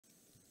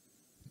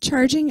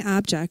Charging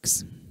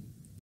objects.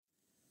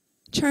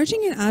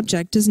 Charging an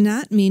object does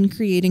not mean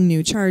creating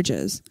new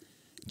charges.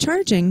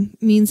 Charging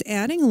means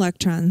adding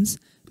electrons,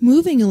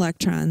 moving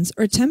electrons,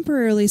 or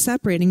temporarily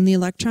separating the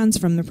electrons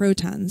from the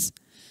protons.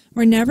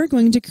 We're never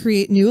going to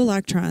create new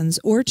electrons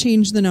or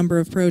change the number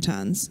of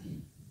protons.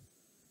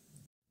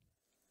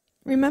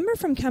 Remember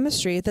from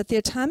chemistry that the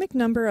atomic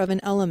number of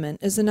an element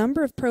is the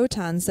number of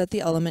protons that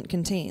the element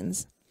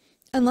contains.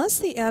 Unless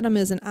the atom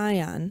is an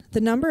ion,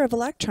 the number of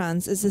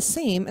electrons is the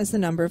same as the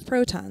number of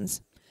protons.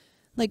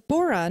 Like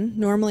boron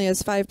normally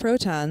has 5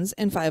 protons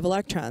and 5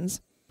 electrons.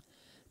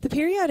 The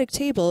periodic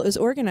table is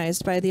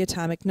organized by the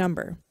atomic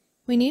number.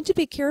 We need to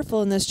be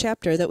careful in this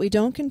chapter that we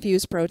don't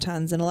confuse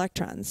protons and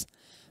electrons.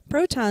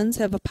 Protons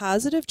have a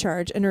positive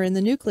charge and are in the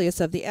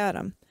nucleus of the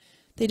atom.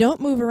 They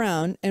don't move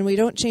around, and we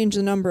don't change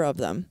the number of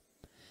them.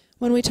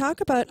 When we talk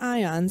about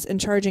ions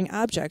and charging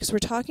objects, we're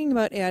talking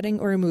about adding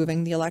or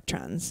removing the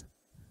electrons.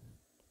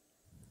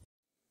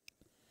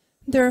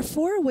 There are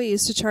 4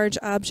 ways to charge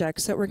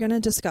objects that we're going to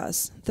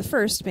discuss, the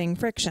first being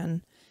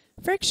friction.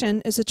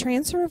 Friction is a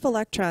transfer of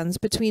electrons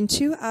between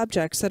 2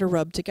 objects that are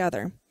rubbed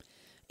together.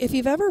 If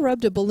you've ever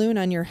rubbed a balloon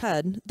on your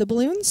head, the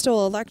balloon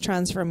stole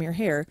electrons from your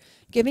hair,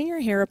 giving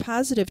your hair a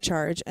positive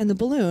charge and the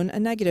balloon a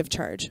negative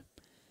charge.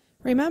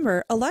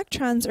 Remember,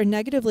 electrons are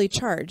negatively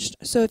charged,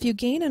 so if you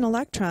gain an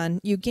electron,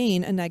 you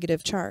gain a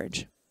negative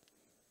charge.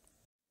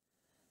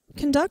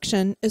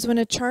 Conduction is when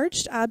a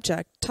charged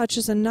object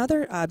touches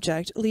another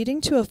object, leading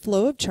to a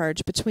flow of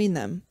charge between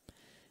them.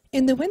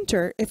 In the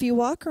winter, if you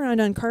walk around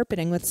on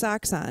carpeting with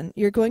socks on,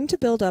 you're going to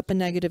build up a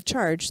negative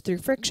charge through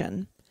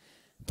friction.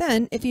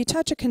 Then, if you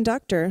touch a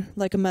conductor,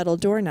 like a metal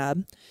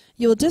doorknob,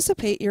 you will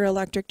dissipate your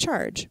electric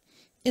charge.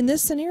 In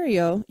this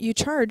scenario, you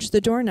charge the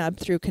doorknob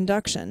through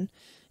conduction.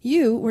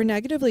 You were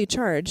negatively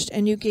charged,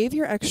 and you gave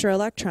your extra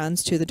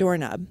electrons to the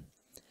doorknob.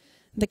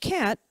 The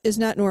cat is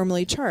not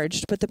normally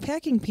charged, but the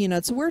packing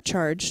peanuts were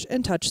charged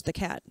and touched the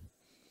cat.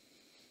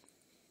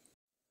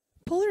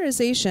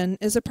 Polarization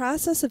is a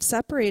process of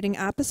separating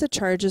opposite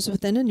charges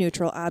within a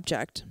neutral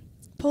object.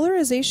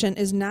 Polarization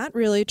is not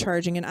really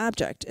charging an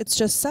object, it's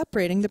just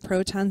separating the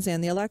protons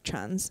and the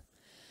electrons.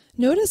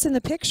 Notice in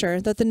the picture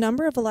that the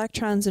number of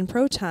electrons and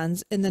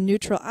protons in the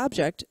neutral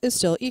object is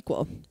still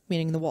equal,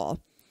 meaning the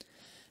wall.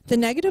 The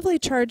negatively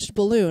charged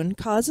balloon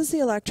causes the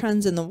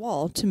electrons in the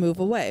wall to move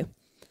away.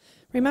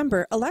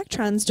 Remember,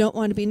 electrons don't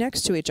want to be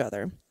next to each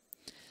other.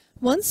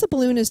 Once the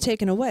balloon is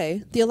taken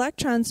away, the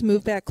electrons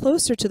move back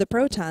closer to the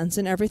protons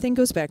and everything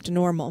goes back to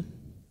normal.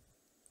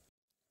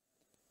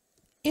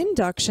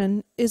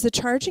 Induction is the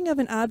charging of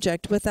an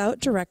object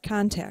without direct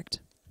contact.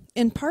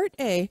 In Part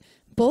A,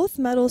 both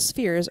metal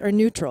spheres are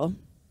neutral.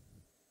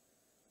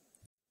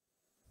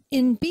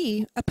 In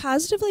B, a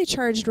positively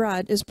charged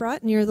rod is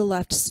brought near the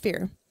left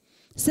sphere.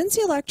 Since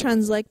the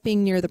electrons like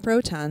being near the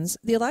protons,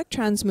 the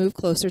electrons move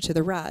closer to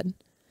the rod.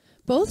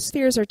 Both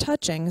spheres are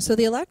touching, so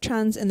the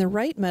electrons in the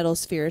right metal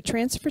sphere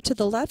transfer to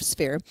the left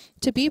sphere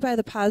to be by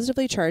the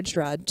positively charged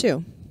rod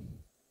too.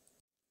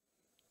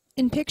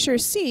 In picture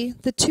C,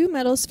 the 2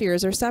 metal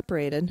spheres are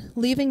separated,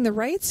 leaving the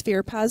right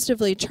sphere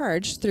positively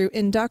charged through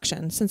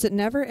induction since it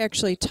never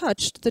actually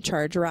touched the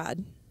charged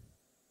rod.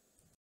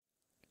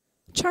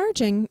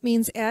 Charging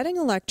means adding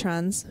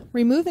electrons,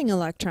 removing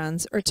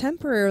electrons, or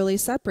temporarily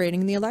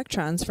separating the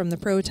electrons from the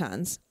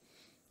protons.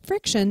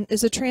 Friction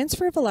is a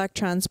transfer of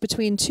electrons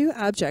between 2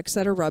 objects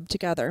that are rubbed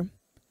together.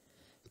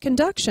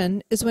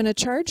 Conduction is when a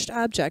charged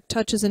object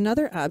touches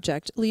another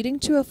object, leading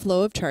to a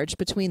flow of charge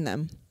between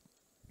them.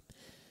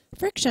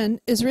 Friction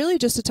is really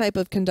just a type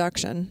of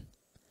conduction.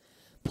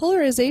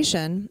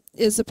 Polarization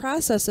is the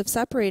process of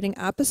separating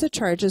opposite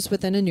charges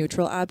within a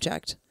neutral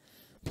object.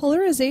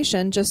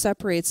 Polarization just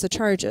separates the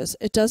charges.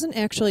 It doesn't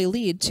actually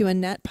lead to a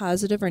net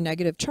positive or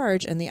negative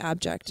charge in the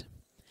object.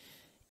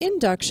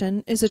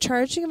 Induction is a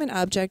charging of an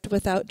object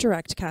without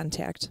direct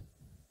contact.